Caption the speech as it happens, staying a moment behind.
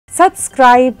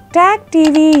Subscribe Tag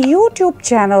TV YouTube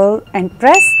channel and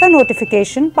press the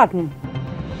notification button.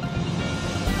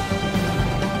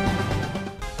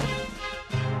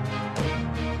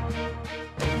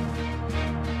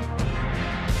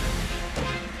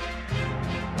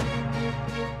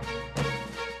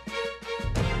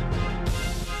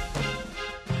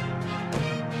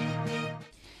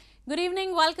 Good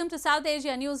evening, welcome to South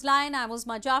Asia Newsline. I'm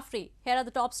Uzma Jaffrey. Here are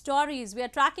the top stories we are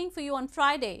tracking for you on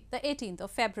Friday, the 18th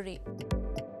of February.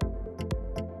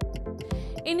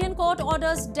 Indian court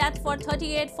orders death for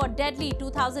 38 for deadly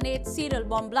 2008 serial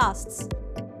bomb blasts.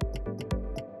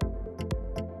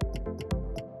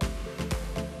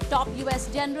 Top US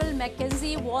General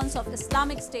McKenzie warns of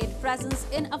Islamic State presence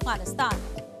in Afghanistan.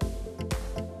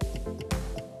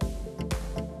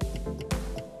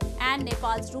 And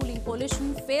Nepal's ruling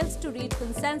coalition fails to reach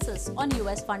consensus on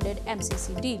US-funded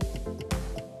MCC deal.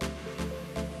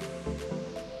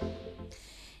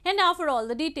 And now for all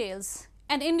the details.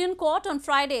 An Indian court on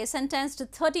Friday sentenced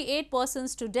 38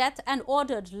 persons to death and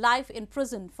ordered life in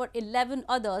prison for 11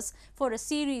 others for a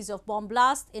series of bomb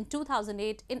blasts in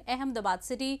 2008 in Ahmedabad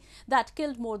city that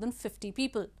killed more than 50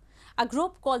 people. A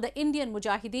group called the Indian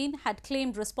Mujahideen had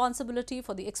claimed responsibility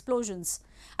for the explosions.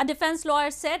 A defense lawyer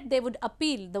said they would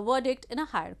appeal the verdict in a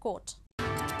higher court.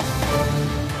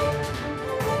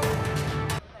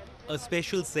 A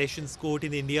special sessions court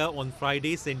in India on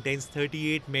Friday sentenced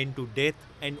 38 men to death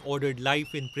and ordered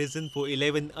life in prison for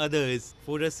 11 others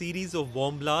for a series of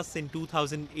bomb blasts in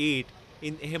 2008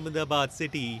 in Ahmedabad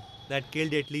city that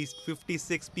killed at least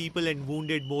 56 people and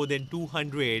wounded more than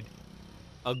 200.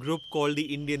 A group called the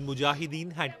Indian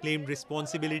Mujahideen had claimed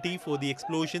responsibility for the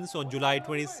explosions on July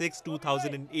 26,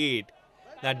 2008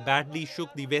 that badly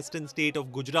shook the western state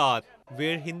of Gujarat,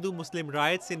 where Hindu-Muslim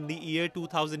riots in the year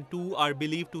 2002 are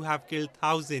believed to have killed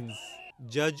thousands.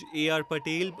 Judge A.R.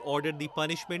 Patel ordered the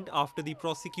punishment after the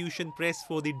prosecution pressed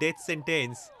for the death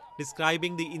sentence,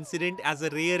 describing the incident as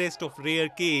a rarest of rare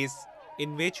case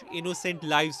in which innocent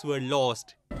lives were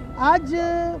lost. आज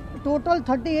total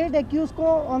 38 accused को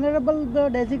honourable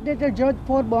designated जज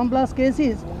for bomb blast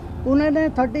cases उन्होंने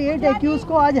 38 accused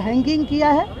को आज hanging किया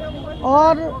है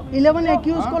और 11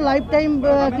 accused को लाइफ टाइम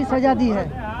की सजा दी है.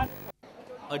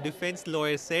 A defense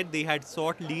lawyer said they had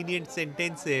sought lenient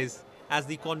sentences as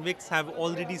the convicts have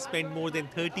already spent more than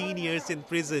 13 years in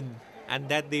prison and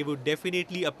that they would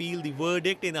definitely appeal the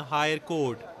verdict in a higher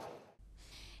court.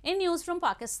 In news from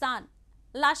Pakistan,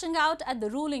 lashing out at the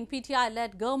ruling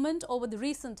PTI-led government over the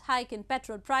recent hike in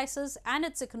petrol prices and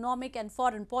its economic and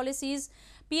foreign policies,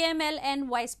 PMLN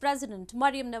Vice President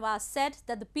Maryam Nawaz said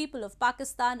that the people of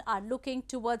Pakistan are looking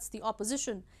towards the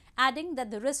opposition, adding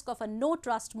that the risk of a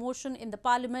no-trust motion in the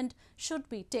parliament should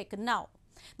be taken now.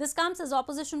 This comes as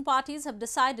opposition parties have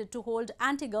decided to hold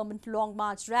anti-government long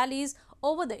march rallies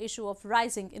over the issue of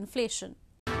rising inflation.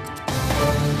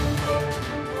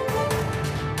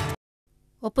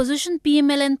 Opposition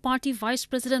PMLN party Vice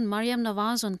President Maryam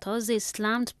Nawaz on Thursday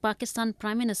slammed Pakistan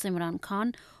Prime Minister Imran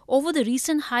Khan over the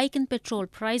recent hike in petrol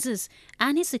prices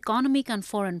and his economic and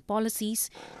foreign policies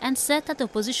and said that the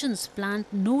opposition's planned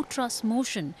no-trust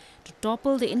motion to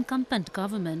topple the incumbent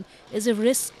government is a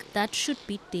risk that should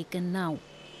be taken now.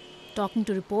 Talking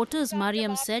to reporters,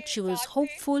 Maryam said she was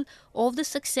hopeful of the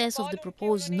success of the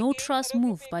proposed no-trust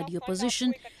move by the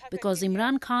opposition because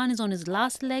Imran Khan is on his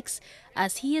last legs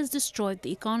as he has destroyed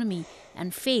the economy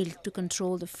and failed to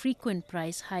control the frequent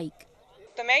price hike.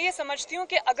 तो मैं ये समझती हूँ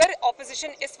कि अगर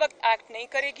opposition इस वक्त act नहीं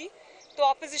करेगी तो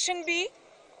ऑपोजिशन भी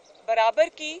बराबर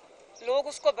की लोग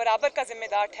उसको बराबर का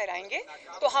जिम्मेदार ठहराएंगे.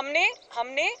 तो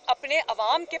हमने अपने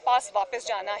अवाम के पास वापस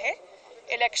जाना है.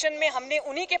 इलेक्शन में हमने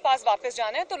उन्हीं के पास वापस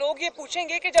जाना है. तो लोग ये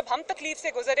पूछेंगे कि जब हम तकलीफ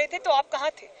से गुजरे थे तो आप कहाँ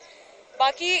थे.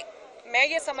 बाकी मैं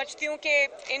ये समझती हूँ कि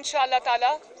इंशाअल्लाह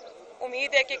ताला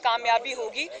उम्मीद है कि कामयाबी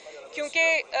होगी क्योंकि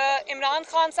इमरान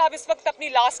खान साहब इस वक्त अपनी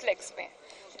लास्ट लेग्स पे हैं.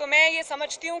 तो मैं ये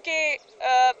समझती हूँ कि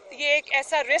ये एक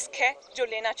ऐसा रिस्क है जो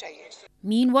लेना चाहिए.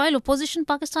 Meanwhile, opposition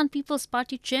Pakistan People's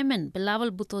Party chairman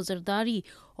Bilawal Bhutto Zardari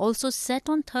also said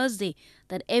on Thursday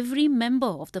that every member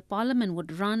of the parliament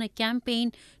would run a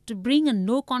campaign to bring a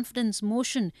no-confidence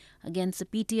motion against the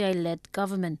PTI-led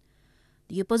government.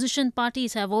 The opposition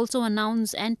parties have also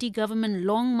announced anti-government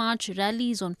long march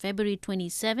rallies on February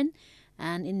 27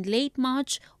 and in late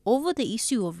March over the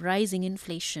issue of rising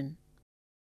inflation.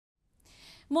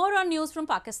 More on news from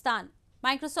Pakistan.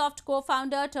 Microsoft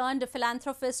co-founder turned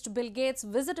philanthropist Bill Gates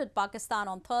visited Pakistan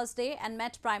on Thursday and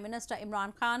met Prime Minister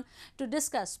Imran Khan to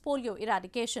discuss polio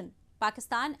eradication.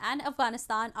 Pakistan and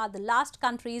Afghanistan are the last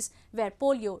countries where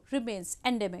polio remains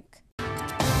endemic.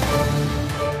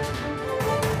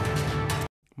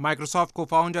 Microsoft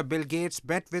co-founder Bill Gates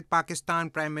met with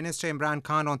Pakistan Prime Minister Imran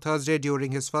Khan on Thursday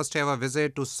during his first ever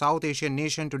visit to South Asian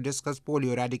nation to discuss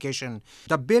polio eradication.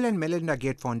 The Bill and Melinda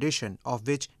Gates Foundation, of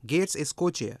which Gates is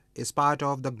co-chair, is part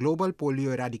of the Global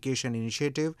Polio Eradication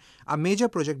Initiative, a major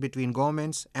project between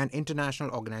governments and international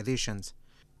organizations.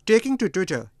 Taking to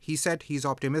Twitter, he said he is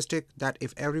optimistic that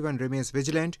if everyone remains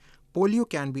vigilant, polio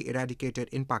can be eradicated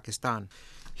in Pakistan.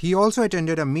 He also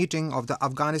attended a meeting of the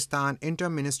Afghanistan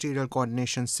Inter-Ministerial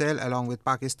Coordination Cell along with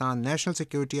Pakistan National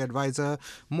Security Advisor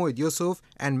Moeed Yusuf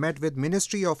and met with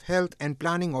Ministry of Health and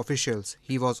Planning officials.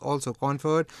 He was also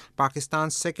conferred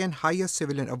Pakistan's second highest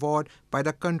civilian award by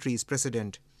the country's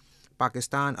president.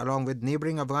 Pakistan, along with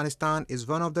neighboring Afghanistan, is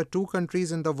one of the two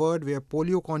countries in the world where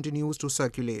polio continues to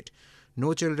circulate.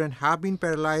 No children have been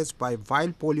paralyzed by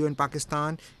wild polio in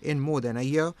Pakistan in more than a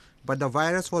year, but the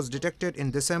virus was detected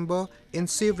in December in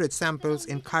sewage samples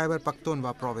in Khyber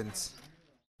Pakhtunkhwa province.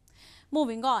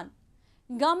 Moving on.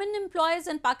 Government employees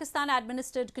in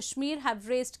Pakistan-administered Kashmir have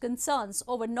raised concerns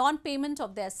over non-payment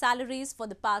of their salaries for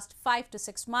the past 5 to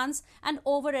 6 months and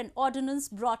over an ordinance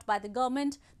brought by the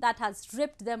government that has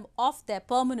ripped them off their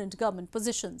permanent government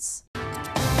positions.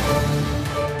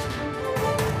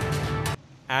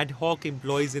 Ad hoc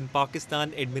employees in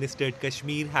Pakistan-administered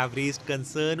Kashmir have raised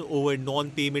concern over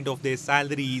non-payment of their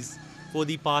salaries for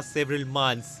the past several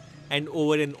months and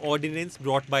over an ordinance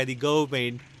brought by the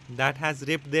government that has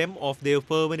ripped them of their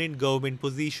permanent government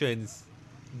positions.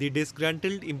 The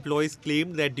disgruntled employees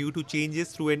claimed that due to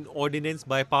changes through an ordinance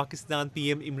by Pakistan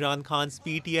PM Imran Khan's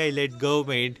PTI-led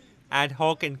government, ad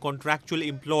hoc and contractual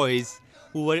employees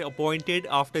who were appointed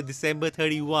after December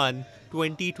 31,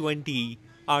 2020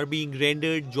 are being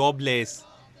rendered jobless,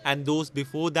 and those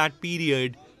before that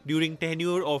period during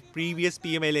tenure of previous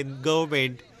PMLN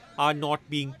government are not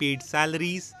being paid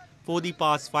salaries for the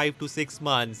past 5 to 6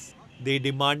 months. They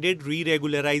demanded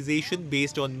re-regularization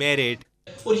based on merit.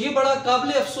 और ये बड़ा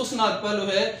काबिल अफसोसनाक पहलू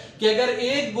है कि अगर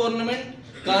एक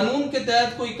गवर्नमेंट कानून के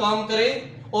तहत कोई काम करे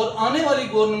और आने वाली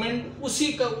गवर्नमेंट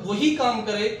वही काम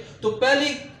करे तो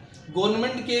पहली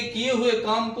गवर्नमेंट के किए हुए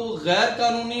काम को गैर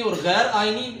कानूनी और गैर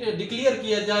आईनी डिक्लेयर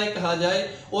किया जाए, कहा जाए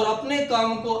और अपने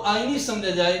काम को आईनी समझा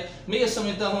जाए। मैं ये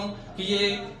समझता हूँ कि ये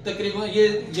तकरीबन ये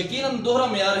यकीनन दोहरा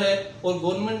मेयार है और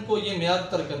गवर्नमेंट को ये मेयार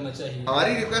तय करना चाहिए।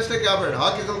 हमारी रिक्वेस्ट है कि आप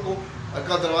एडहॉक को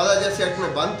का दरवाजा जैसे एक्ट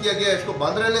में बंद किया गया इसको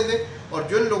बंद रहने दें और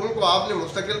जिन लोगों को आपने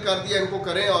मुस्तकिल कर दिया इनको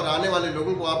करें और आने वाले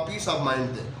लोगों को आप पीस ऑफ माइंड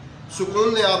दें,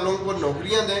 सुकून दें, आप लोगों को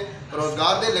नौकरियां दें,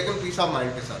 रोजगार दें, लेकिन पीस ऑफ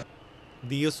माइंड के साथ।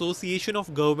 The Association of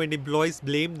Government Employees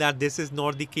blame that this is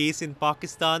not the case in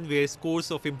Pakistan, where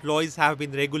scores of employees have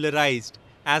been regularized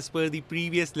as per the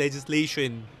previous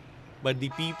legislation. But the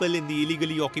people in the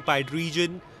illegally occupied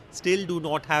region still do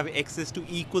not have access to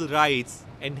equal rights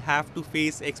and have to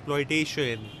face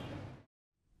exploitation.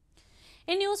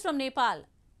 In news from Nepal,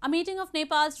 a meeting of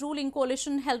Nepal's ruling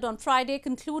coalition held on Friday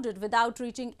concluded without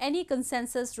reaching any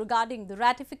consensus regarding the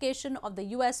ratification of the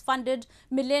US-funded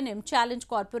Millennium Challenge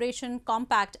Corporation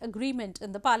Compact Agreement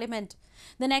in the parliament.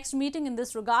 The next meeting in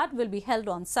this regard will be held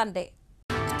on Sunday.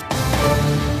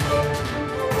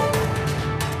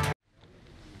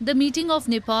 The meeting of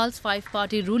Nepal's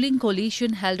five-party ruling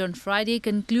coalition held on Friday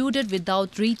concluded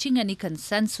without reaching any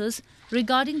consensus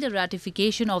regarding the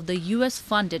ratification of the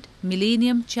US-funded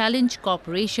Millennium Challenge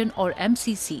Corporation or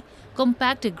MCC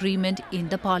Compact Agreement in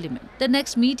the Parliament. The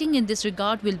next meeting in this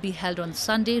regard will be held on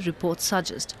Sunday, reports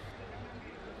suggest.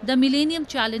 The Millennium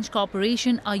Challenge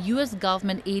Corporation, a US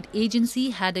government aid agency,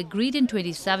 had agreed in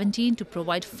 2017 to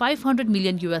provide $500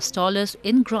 million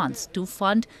in grants to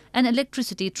fund an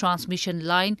electricity transmission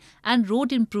line and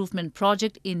road improvement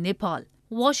project in Nepal.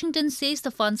 Washington says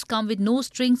the funds come with no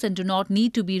strings and do not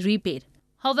need to be repaid.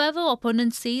 However,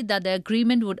 opponents say that the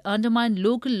agreement would undermine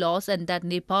local laws and that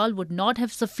Nepal would not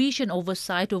have sufficient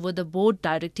oversight over the board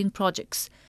directing projects.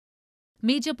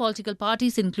 Major political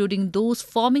parties, including those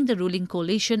forming the ruling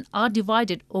coalition, are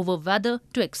divided over whether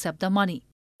to accept the money.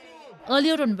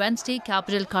 Earlier on Wednesday,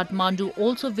 capital Kathmandu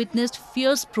also witnessed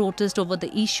fierce protest over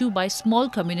the issue by small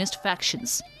communist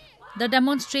factions. The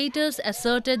demonstrators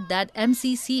asserted that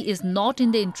MCC is not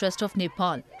in the interest of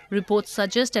Nepal. Reports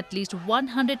suggest at least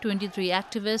 123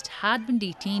 activists had been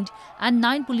detained and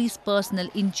 9 police personnel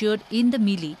injured in the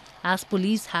melee as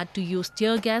police had to use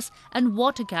tear gas and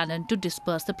water cannon to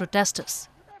disperse the protesters.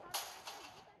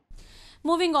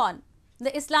 Moving on,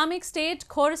 the Islamic State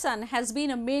Khorasan has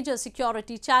been a major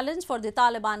security challenge for the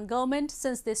Taliban government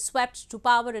since they swept to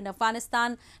power in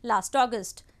Afghanistan last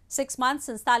August. 6 months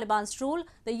since Taliban's rule,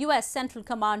 the US Central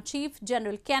Command Chief,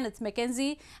 General Kenneth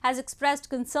McKenzie, has expressed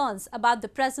concerns about the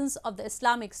presence of the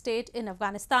Islamic State in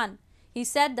Afghanistan. He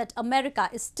said that America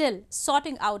is still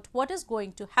sorting out what is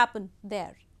going to happen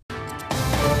there.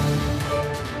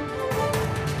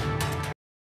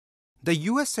 The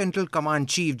U.S. Central Command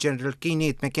Chief General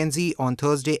Kenneth McKenzie on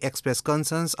Thursday expressed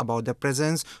concerns about the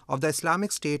presence of the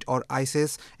Islamic State or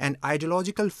ISIS, an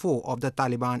ideological foe of the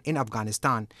Taliban in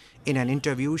Afghanistan. In an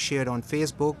interview shared on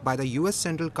Facebook by the U.S.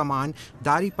 Central Command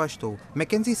Dari Pashto,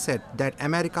 McKenzie said that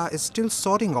America is still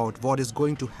sorting out what is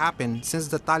going to happen since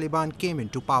the Taliban came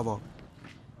into power.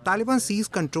 Taliban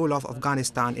seized control of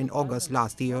Afghanistan in August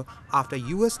last year after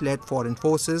US-led foreign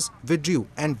forces withdrew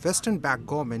and Western-backed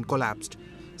government collapsed.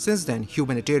 Since then,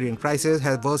 humanitarian crisis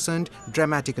has worsened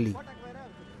dramatically.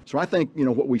 So I think,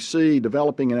 what we see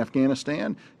developing in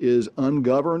Afghanistan is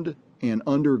ungoverned and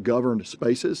undergoverned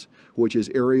spaces, which is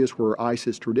areas where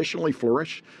ISIS traditionally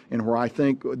flourish and where I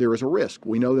think there is a risk.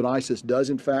 We know that ISIS does,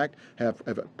 in fact, have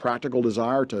a practical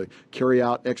desire to carry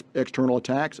out external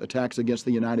attacks against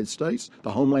the United States, the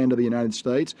homeland of the United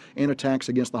States, and attacks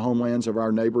against the homelands of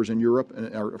our neighbors in Europe,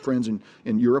 and our friends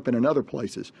in Europe and in other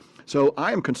places. So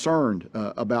I am concerned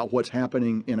about what's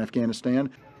happening in Afghanistan.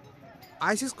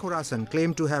 ISIS Khorasan,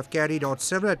 claimed to have carried out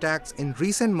several attacks in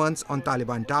recent months on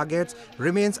Taliban targets,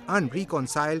 remains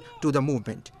unreconciled to the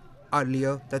movement.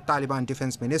 Earlier, the Taliban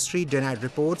Defense Ministry denied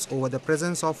reports over the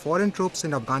presence of foreign troops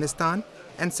in Afghanistan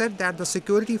and said that the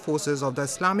security forces of the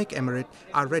Islamic Emirate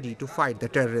are ready to fight the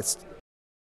terrorists.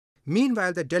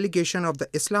 Meanwhile, the delegation of the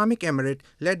Islamic Emirate,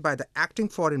 led by the acting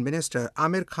foreign minister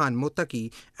Amir Khan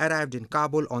Muttaqi, arrived in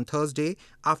Kabul on Thursday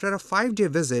after a 5-day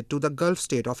visit to the Gulf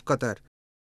state of Qatar.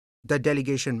 The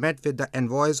delegation met with the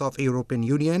envoys of European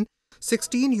Union,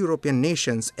 16 European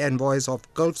nations, envoys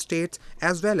of Gulf states,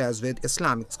 as well as with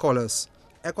Islamic scholars.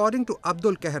 According to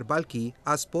Abdul Kahir Balki,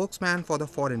 a spokesman for the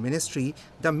foreign ministry,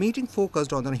 the meeting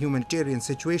focused on the humanitarian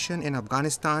situation in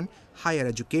Afghanistan, higher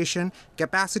education,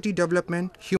 capacity development,